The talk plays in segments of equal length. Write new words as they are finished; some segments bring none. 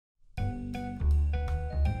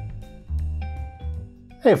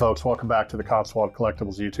Hey folks, welcome back to the Cotswold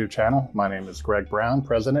Collectibles YouTube channel. My name is Greg Brown,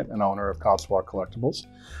 president and owner of Cotswold Collectibles.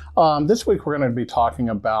 This week we're going to be talking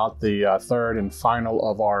about the third and final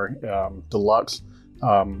of our deluxe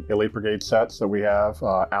Elite Brigade sets that we have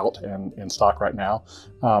out and in stock right now.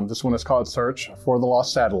 This one is called Search for the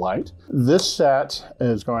Lost Satellite. This set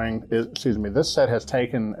has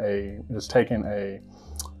taken a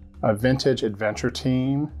vintage adventure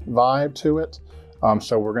team vibe to it.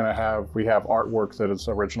 So we have artwork that is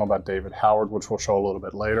original by David Howard, which we'll show a little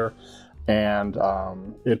bit later. And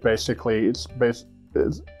it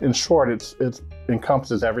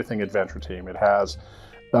encompasses everything adventure team. It has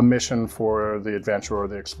a mission for the adventurer or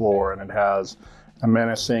the explorer, and it has a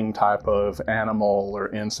menacing type of animal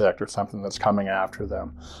or insect or something that's coming after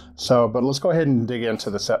them. But let's go ahead and dig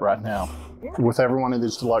into the set right now. With every one of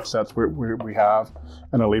these deluxe sets, we have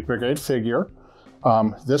an Elite Brigade figure.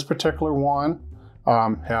 This particular one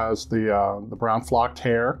has the brown flocked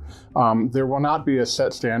hair. There will not be a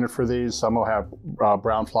set standard for these. Some will have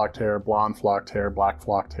brown flocked hair, blonde flocked hair, black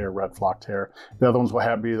flocked hair, red flocked hair. The other ones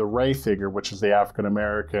will be the Ray figure, which is the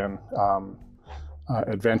African-American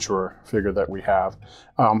adventurer figure that we have.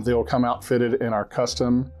 They will come outfitted in our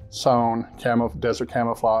custom sewn desert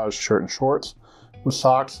camouflage shirt and shorts with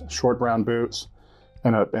socks, short brown boots,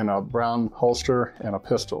 and a brown holster and a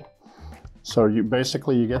pistol. So you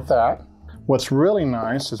get that. What's really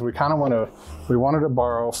nice is we wanted to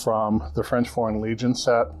borrow from the French Foreign Legion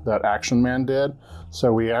set that Action Man did.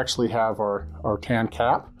 So we actually have our tan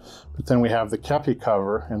cap, but then we have the kepi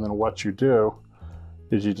cover, and then what you do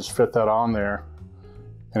is you just fit that on there,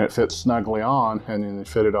 and it fits snugly on, and then you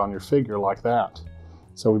fit it on your figure like that.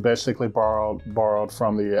 So we basically borrowed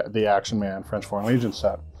from the Action Man French Foreign Legion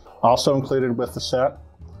set. Also included with the set,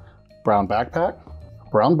 brown backpack,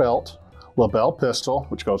 brown belt, lapel pistol,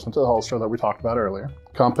 which goes into the holster that we talked about earlier,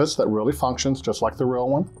 compass that really functions just like the real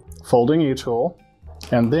one, folding E-tool,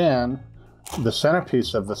 and then the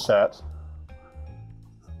centerpiece of the set,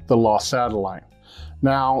 the Lost Satellite.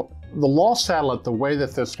 Now, the Lost Satellite, the way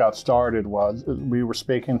that this got started was we were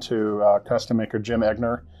speaking to custom maker Jim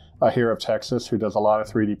Egner here of Texas, who does a lot of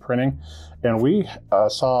 3D printing, and we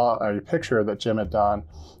saw a picture that Jim had done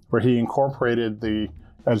where he incorporated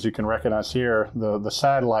as you can recognize here, the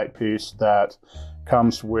satellite piece that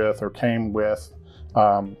came with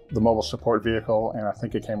the mobile support vehicle, and I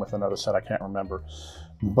think it came with another set, I can't remember.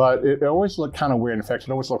 But it always looked kind of weird. In fact,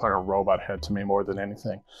 it always looked like a robot head to me more than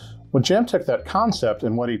anything. Well, Jim took that concept,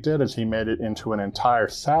 and what he did is he made it into an entire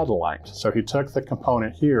satellite. So he took the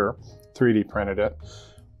component here, 3D printed it,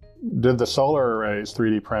 did the solar arrays,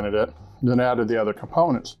 3D printed it, then added the other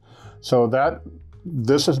components. So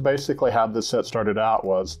this is basically how this set started out,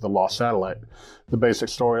 was the Lost Satellite. The basic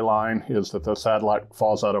storyline is that the satellite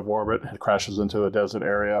falls out of orbit, it crashes into a desert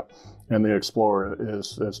area, and the explorer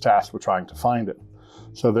is tasked with trying to find it.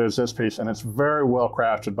 So there's this piece, and it's very well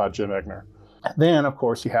crafted by Jim Egner. Then, of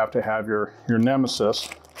course, you have to have your nemesis,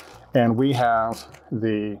 and we have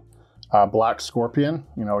the Black Scorpion.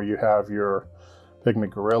 You know, you have your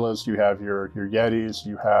pygmy gorillas, you have your yetis,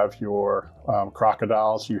 you have your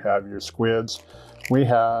crocodiles, you have your squids. We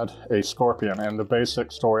had a scorpion, and the basic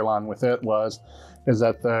storyline with it is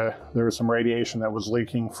that there was some radiation that was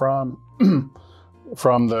leaking from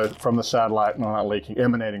the satellite, no, not leaking,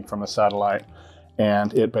 emanating from the satellite,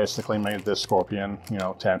 and it basically made this scorpion,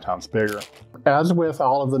 10 times bigger. As with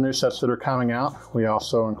all of the new sets that are coming out, we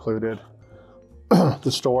also included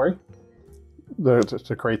the story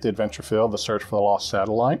to create the adventure feel, the search for the lost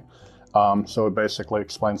satellite. So it basically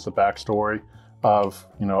explains the backstory of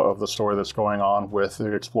the story that's going on with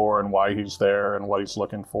the explorer and why he's there and what he's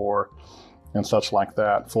looking for and such like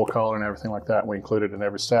that. Full color and everything like that we included in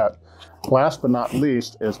every set. Last but not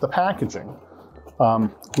least is the packaging.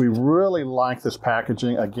 We really like this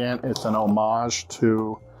packaging. Again, it's an homage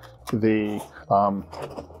to the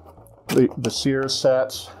Sears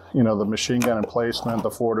sets, the machine gun emplacement, the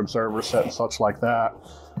Ford Observer set and such like that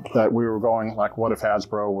we were going like, what if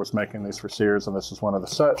Hasbro was making these for Sears and this is one of the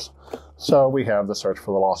sets? So we have the Search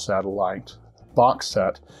for the Lost Satellite box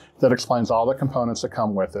set that explains all the components that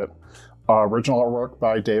come with it. Original artwork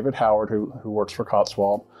by David Howard, who works for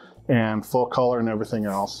Cotswold, and full color and everything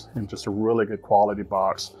else, and just a really good quality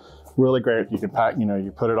box. Really great. You can pack,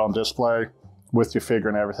 you put it on display with your figure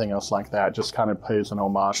and everything else like that. Just kind of pays an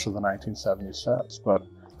homage to the 1970s sets. But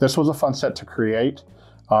this was a fun set to create.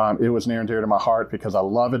 It was near and dear to my heart because I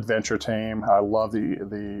love adventure team. I love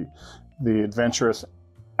the adventurous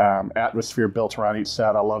atmosphere built around each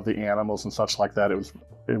set. I love the animals and such like that.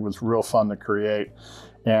 It was real fun to create,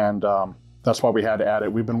 and that's why we had to add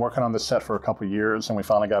it. We've been working on this set for a couple of years, and we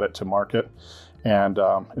finally got it to market. And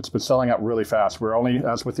it's been selling out really fast. We're only,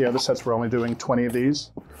 as with the other sets, we're only doing 20 of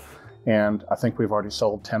these. And I think we've already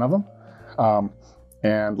sold 10 of them.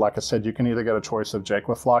 And like I said, you can either get a choice of Jake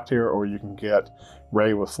with flocked hair, or you can get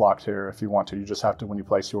Ray with flocked hair if you want to. You just have to, when you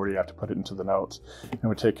place the order, you have to put it into the notes, and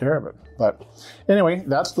we take care of it. But anyway,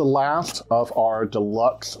 that's the last of our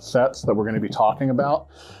deluxe sets that we're going to be talking about.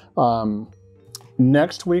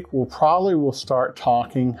 Next week, we'll start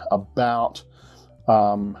talking about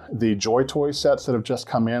the Joy Toy sets that have just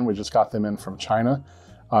come in. We just got them in from China.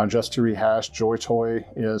 Just to rehash, Joy Toy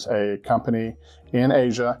is a company in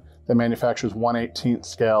Asia that manufactures 1/18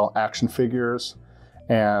 scale action figures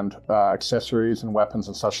and accessories and weapons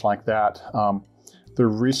and such like that. The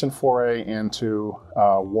recent foray into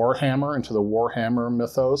Warhammer, into the Warhammer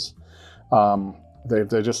mythos,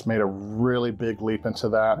 they just made a really big leap into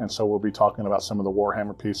that, and so we'll be talking about some of the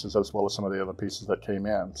Warhammer pieces as well as some of the other pieces that came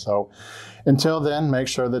in. So until then, make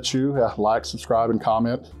sure that you like, subscribe, and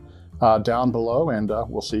comment down below, and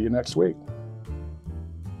we'll see you next week.